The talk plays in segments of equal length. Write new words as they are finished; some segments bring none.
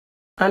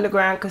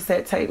underground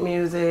cassette tape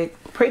music,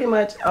 pretty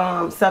much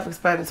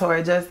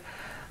self-explanatory, just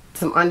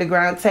some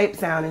underground tape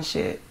sound and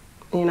shit.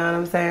 You know what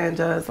I'm saying?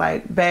 Just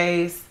like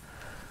bass,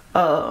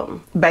 a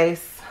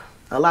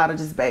lot of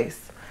just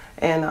bass,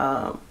 and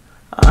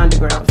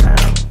underground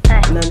sound.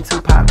 Nothing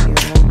too poppy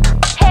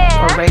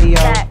or radio.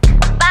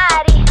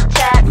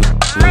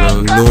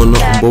 No,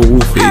 nothing but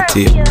Wu-Fei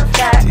tape.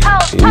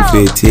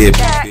 Wu-Fei tape.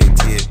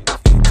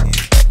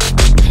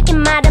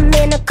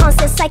 In a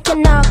concert,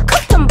 psyching all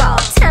cotton ball.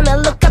 Tell me,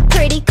 look up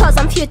pretty, cause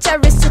I'm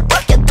futuristic.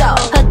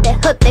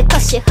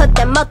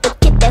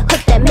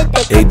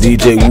 Hey,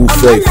 DJ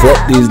Wu-Fei,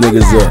 fuck these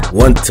niggas up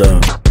one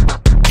time.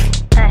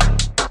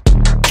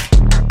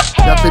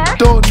 If you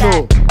don't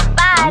know,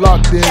 I'm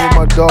locked in with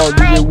my dog,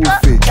 DJ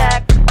Wu-Fei.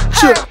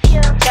 Check.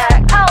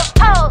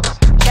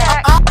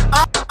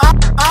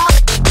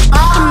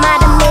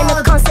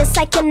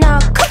 Psyching all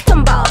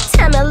cotton ball.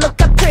 Tell me,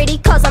 look up pretty,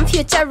 cause I'm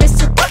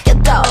futuristic. Oh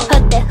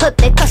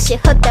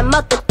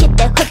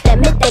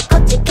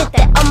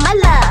my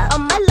love, oh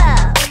my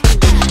love.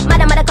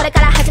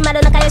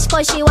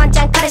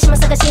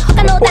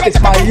 It's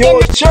my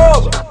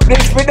YouTube.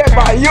 Please be there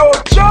my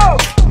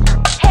YouTube.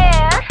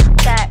 Hair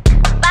check,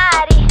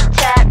 body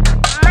check,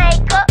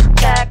 makeup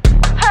check,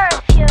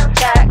 perfume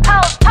check,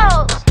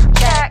 pose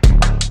check.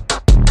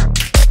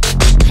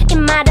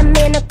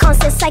 In a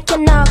concert,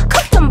 psyching all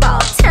cotton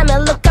ball. Tell me,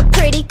 look up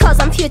pretty, cause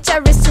I'm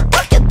futuristic.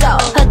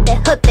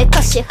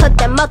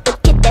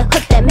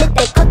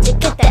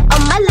 Oh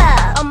my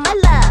love, oh my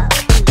love.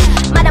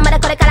 まだまだ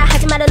これから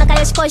始まる仲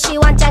良し恋しい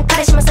ワンちゃん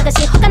彼氏も探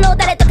し他の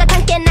誰とか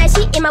関係ない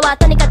し今は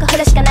とにかく振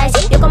るしかない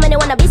し横目に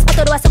ワナビスバ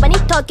トルはそばに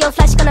東京フ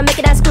ラッシュからメ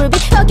キダンスクルービ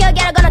ー東京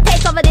ギャラゴのテイ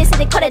クオーバーです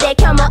でこれで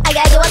今日もあがい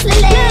が忘れ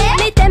れ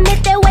見て見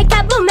てウェイクア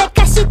ップめ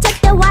かしちゃっ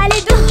て割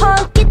れる本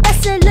気出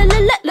すルルルル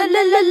ルル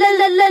ル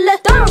ルルル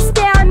Don't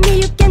stare at me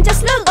you can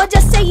just look or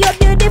just say you're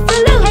beautiful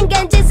変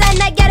幻自在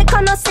なギャル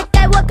この世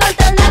界をコント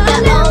ロ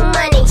ール Old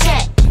money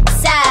check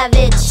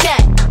savage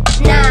check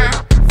nah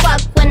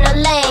fuck with no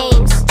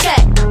lames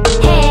check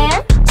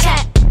hair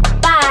check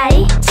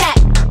body check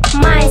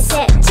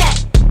mindset check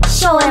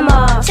show em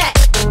all check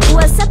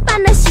噂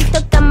話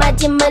とかマ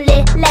ジ無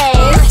理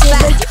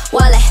Fat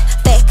wallet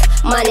thick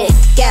money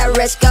get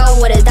rich go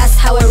with it that's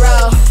how it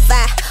roll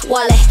Fat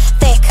wallet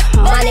thick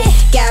money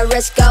get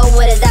rich go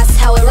with it that's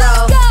how it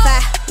roll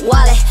Fat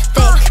wallet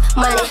thick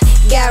money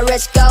get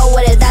rich go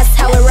with it that's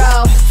how it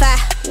roll Fat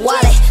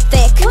wallet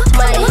thick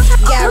money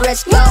get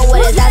rich go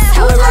with it that's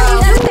how it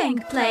roll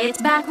Play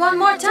it back one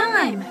more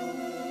time.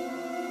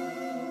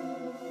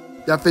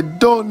 If you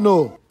don't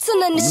know,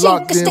 I'm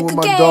locked in with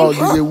my dog,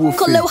 DJ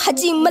Wu-Fei.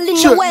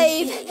 Check.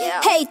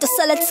 Hate to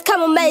sell it,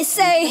 come on, may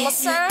say.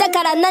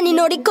 Dakara nani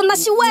no riko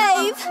nashi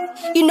wave.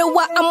 You know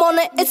what, I'm on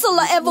it, it's all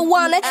I ever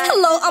wanted.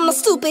 Hello, I'm not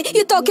stupid,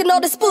 you talking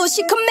all this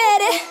bullshit,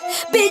 committed.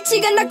 Bitch,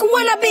 you gonna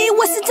wanna be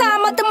wasting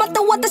time, mata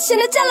watashi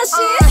no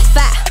jealousy.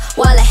 Fat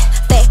wallet,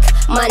 thick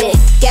money,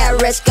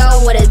 get rich,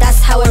 go with it, that's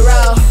how it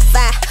roll.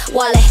 Fat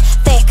wallet,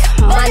 thick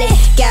money,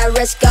 get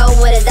rich, go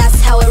with it, that's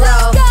how it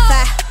roll.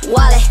 Fat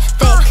wallet,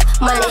 thick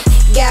money,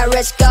 get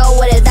rich, go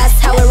with it, that's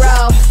how it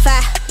roll.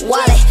 Fat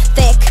wallet,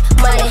 thick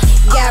money,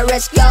 get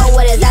rich, go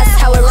with it, that's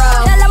how it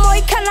roll. Tell them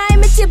we can I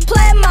make you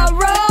play my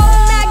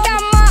role. I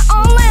got my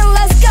own lane,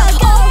 let's go.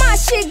 All my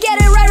shit, get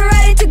it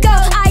ready to go.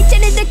 I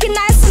did it, looking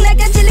nice, and I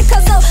got jelly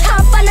cause I'm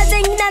fun, I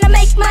think that I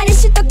make money,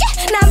 shit, okay.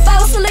 Now I'm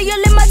bound, so you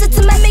live my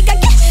to make me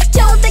get.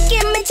 Joe, they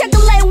give me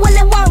chocolate, will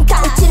it won't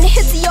count. In the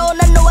hits, yo, I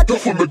know what.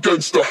 From the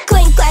gangster.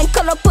 Clink, clank,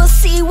 on a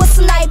pussy, what's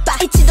a sniper?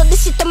 It's the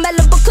shit, the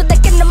mellow book, the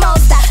king, the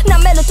monster. Now,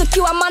 mellow took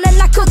you, I'm on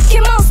a cookie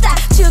monster.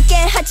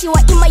 Chuken, Hachiwa,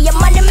 Ima, your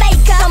money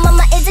maker. My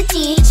mama is a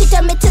G, she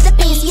turned me to the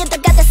beast. You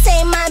don't got the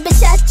same mind, bitch,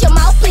 shut your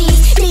mouth,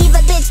 please. Leave a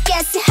bitch,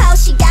 guess how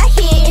she got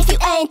here. If you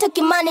ain't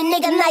taking money,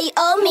 nigga, now you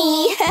owe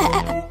me.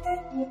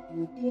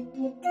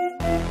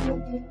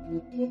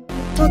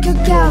 Tokyo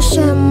girl,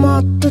 say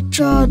motto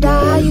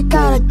choda. You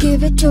gotta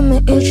give it to me,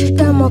 each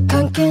time I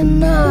can't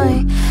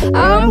deny.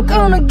 I'm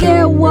gonna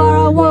get what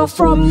I want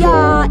from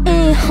ya.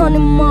 Ain't honey,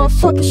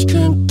 motherfuckers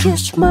can't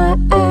kiss my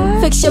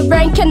ass. Fix your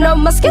brain, can know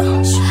my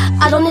skills.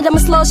 I don't need them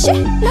slow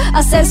shit.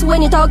 I sense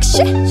when you talk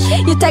shit.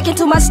 You taking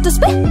too much to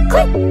spit.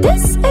 Click,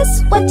 this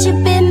is what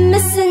you've been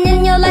missing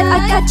in your life.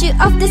 I cut you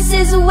off, this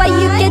is why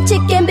you get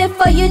chicken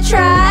before you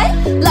try.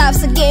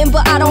 Life's a game,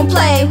 but I don't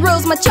play.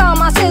 Rules my charm,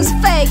 my sense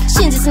fake.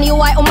 真実に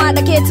弱いお前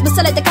だけ潰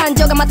された感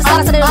情がまたさ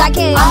らされるだ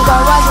け I'm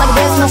gonna rise like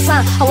there's no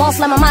sun. I won't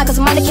slap my mind cause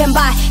money can't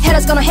buy.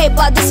 Haters gonna hate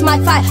but this is my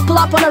fight. Pull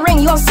up on the ring,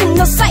 you won't see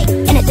no sight.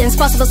 Anything's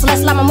possible so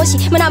let's ラマ無視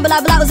胸ブ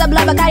ラブラうざブ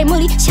ラばかり無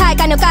理支配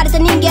下に置かれた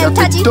人間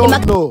たち If you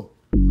don't know,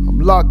 I'm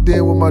locked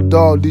in with my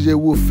dog, DJ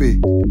Wu-Fei.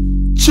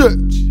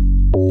 Church.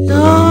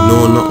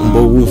 No, nothing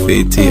but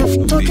Wu-Fei tape.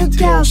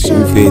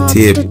 Wu-Fei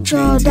tape.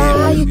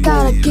 You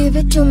gotta give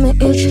it to me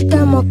each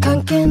time I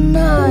can't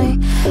deny.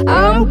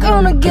 I'm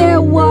gonna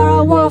get what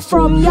I want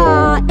from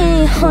ya.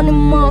 me, honey,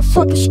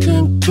 motherfucker, she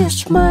can't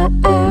kiss my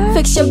ass.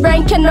 Fix your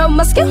brain, can't know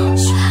my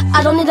skills.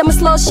 I don't need them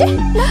slow shit.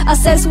 I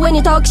sense when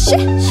you talk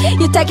shit.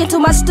 You taking too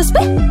much to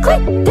spit.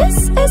 Click,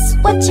 this is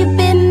what you've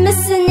been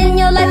missing in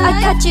your life. I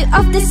cut you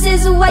off, this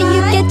is why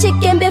you get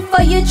chicken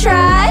before you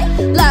try.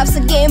 Life's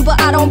a game, but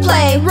I don't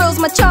play. Rules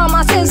my charm,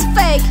 my sense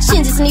fake.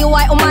 真実に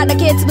弱いお前だ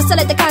け潰さ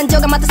れた感情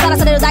がまたさら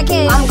されるだ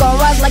け。I'm gonna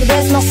rise like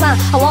there's no sun.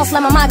 I won't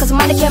slam my mind cause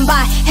money can't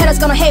buy. Haters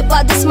gonna hate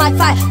but this is my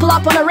fight. Pull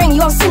up on the ring,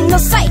 you won't see no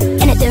sight.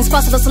 Anything's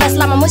possible so let's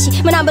無視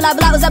胸ブラ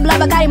ブラうざぶら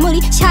ばかり無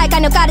理支配下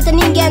に置かれた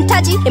人間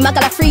たち今か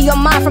ら free your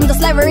mind from the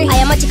slavery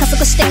過ち加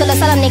速してくる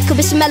さらに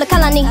首絞めるか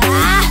らに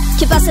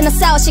Keep us in the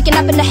cell shaking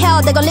up in the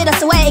hell They gon' lead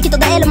us away 生きと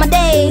だえるまで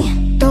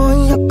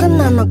貪欲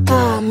なの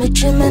か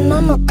惨め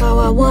なのか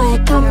は我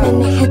神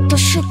に等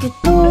しき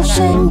当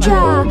選じ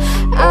ゃ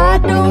I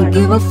don't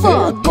give a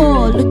fuck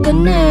これが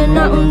ね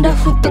なんだ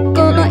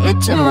懐い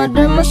つま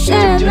でもせ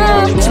え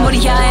な It's one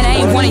of y'all and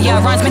I ain't one of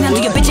y'all Rhymes man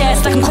under your bitch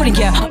ass like I'm quoting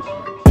y'all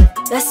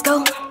Let's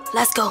go,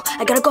 let's go.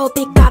 I gotta go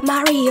pick up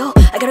Mario.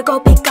 I gotta go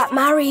pick up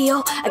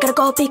Mario. I gotta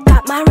go pick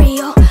up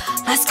Mario.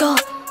 Let's go,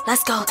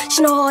 let's go.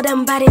 She know all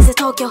them bodies in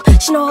Tokyo.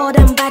 She know all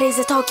them bodies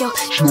in Tokyo.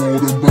 She know all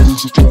them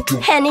bodies in Tokyo.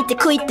 変にって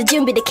食いって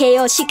準備で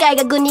KO 視界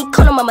がグに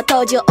このまま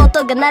登場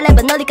音が鳴れ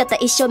ば乗り方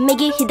一緒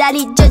右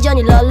左徐々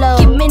にローロ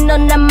ー君の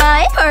名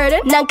前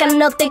Pardon なんか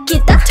乗ってき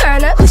た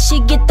Turner 不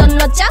思議と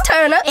乗っちゃう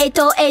Turner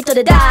 808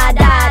でダー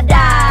ダーダ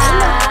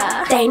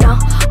ー They know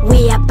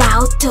we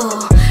about to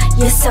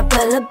Yes, I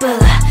bulla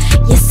bulla.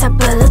 Yes, I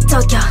bulla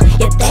Tokyo.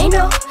 Yeah, they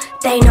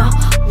know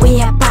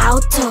we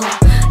about to.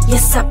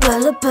 Yes, I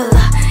bulla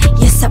bulla.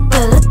 Yes, I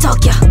bulla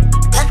Tokyo.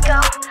 Let's go,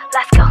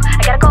 let's go. I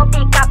gotta go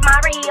pick up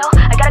Mario.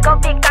 I gotta go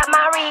pick up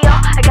Mario.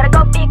 I gotta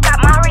go pick up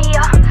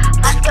Mario.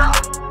 Let's go,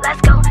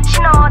 let's go.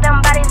 She know all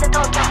them bodies in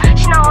Tokyo.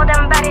 She know all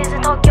them bodies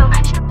in Tokyo.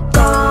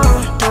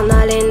 Gone.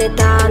 隣にい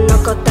たあの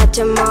子た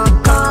ちも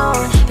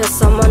Gone. よ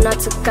そ者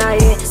扱い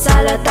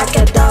された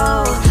けど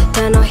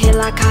手のひ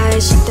ら返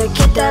して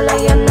きてる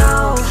You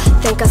know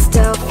Think I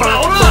still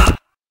fuck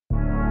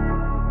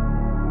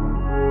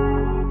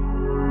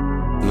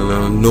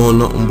No,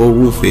 nothing but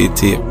Wu-Fei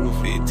tape.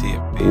 Wu-Fei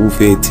tape.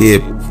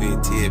 Wu-Fei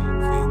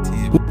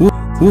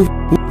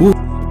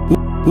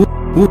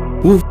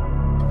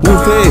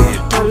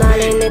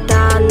隣にい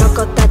たあの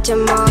子たち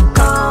も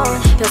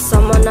Gone よ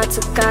そ者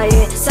扱い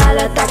さ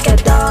れたけ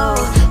ど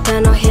手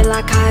のひ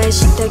ら返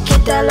してき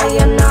てる You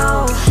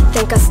know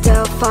Think I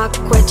still fuck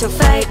with your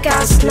fake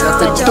ass now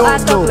Let your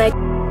ass don't make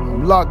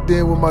I'm locked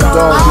in with my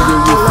dog,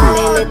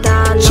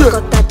 DJ Wu-Fei.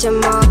 子たち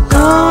も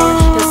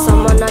Gone よそ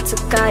者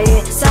扱い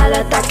さ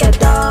れたけ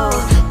ど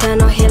手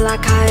のひら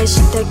返し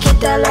てき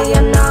てる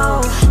You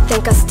know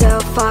Think I still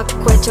fuck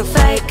with your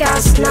fake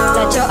ass now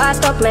Let your ass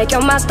talk, make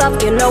your mouth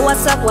stop You know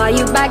what's up, why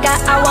you back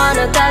out I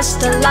wanna touch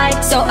the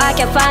light So I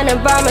can find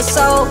and burn my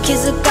soul 気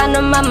づか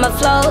ぬまま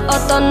flow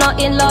音の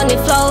色に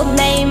flow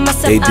Name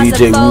myself Hey as a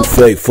DJ foe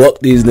Wu-Fei, fuck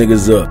these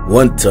niggas up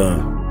one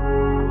time.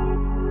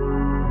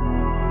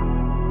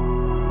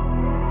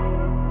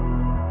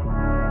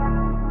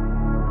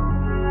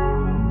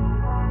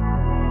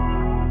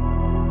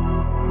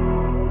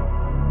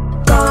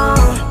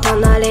 Gone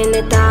隣に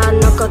いたあ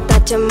の子た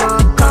ちも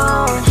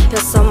Gone よ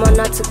そ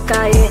者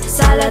扱い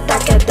された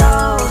け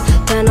ど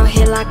手の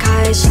ひら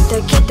返し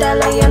てきてる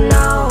You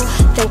know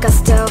Think I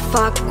still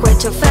fuck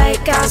with your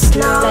fake ass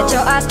now Let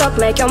your ass talk,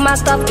 make your mouth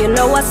stop You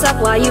know what's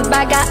up, why you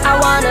back out I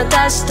wanna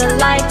touch the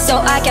light So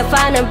I can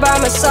find and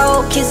burn my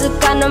soul 気づ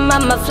かぬま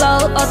ま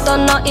flow 音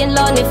の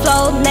色に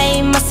flow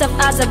Name myself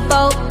as a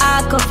boat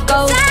I could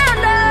go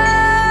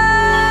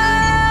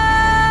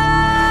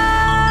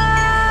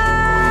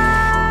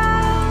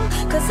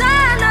Cause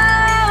I know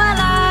what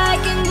I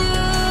can do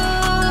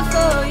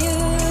for you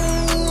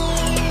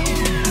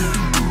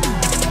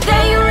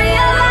Then you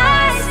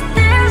realize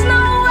there's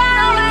no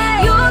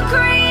way You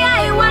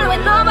create one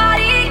with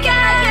nobody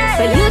cares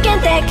But you can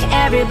take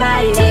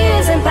everybody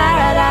Tears in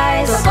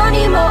paradise どこ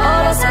にも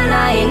下ろさ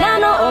ない名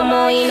の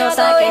思いの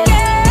酒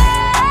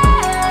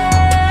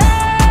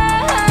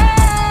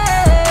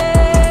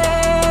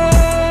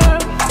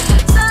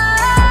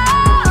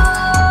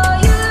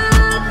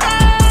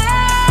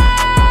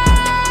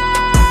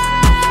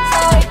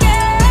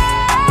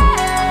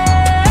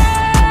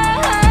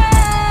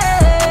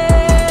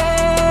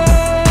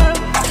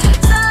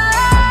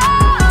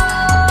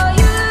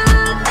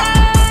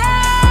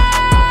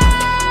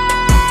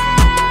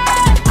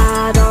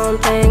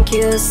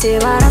You see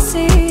what I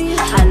see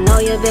I know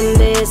you've been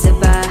busy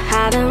but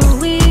haven't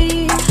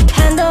we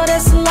Handle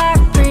this life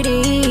pretty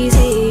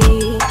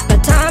easy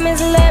But time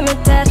is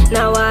limited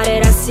Now what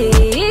did I see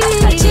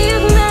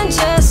Achievement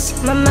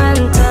just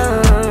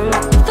momentum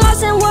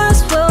Thoughts and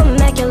words will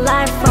make your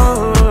life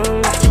home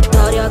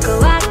努力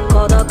は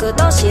孤独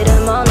と知る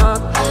もの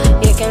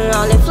You can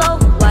only flow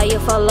while you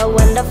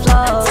following the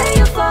flow Until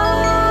you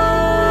fall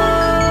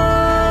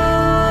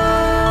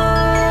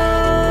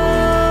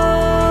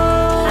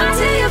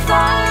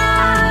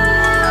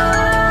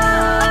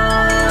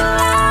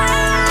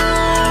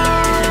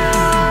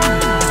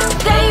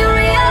Then you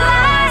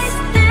realize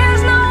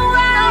there's no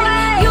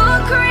way You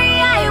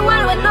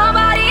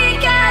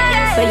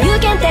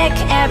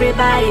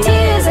everybody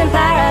tears in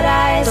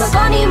paradise ど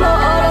こにも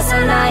下ろ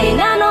さない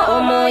名の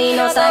思い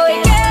の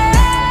酒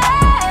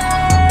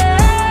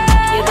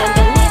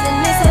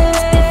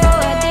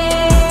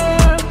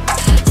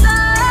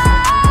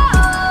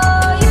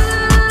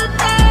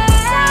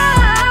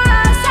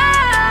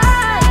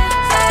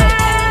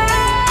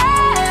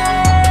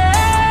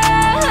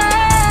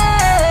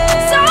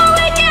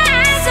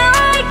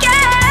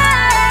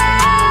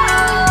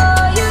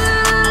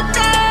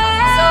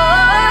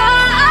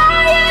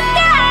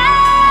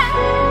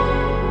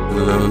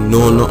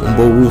know nothing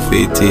but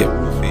Wu-Fei tape.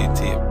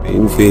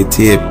 Wu-Fei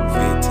tape.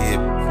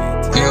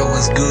 Yo,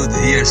 what's good?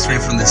 Here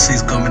straight from the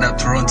 6 coming up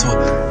Toronto.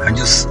 I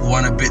just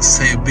want to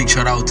say a big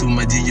shout out to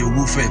my DJ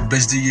Wu-Fei.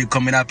 Best DJ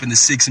coming up in the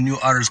 6, new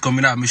artists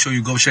coming up. Make sure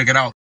you go check it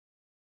out.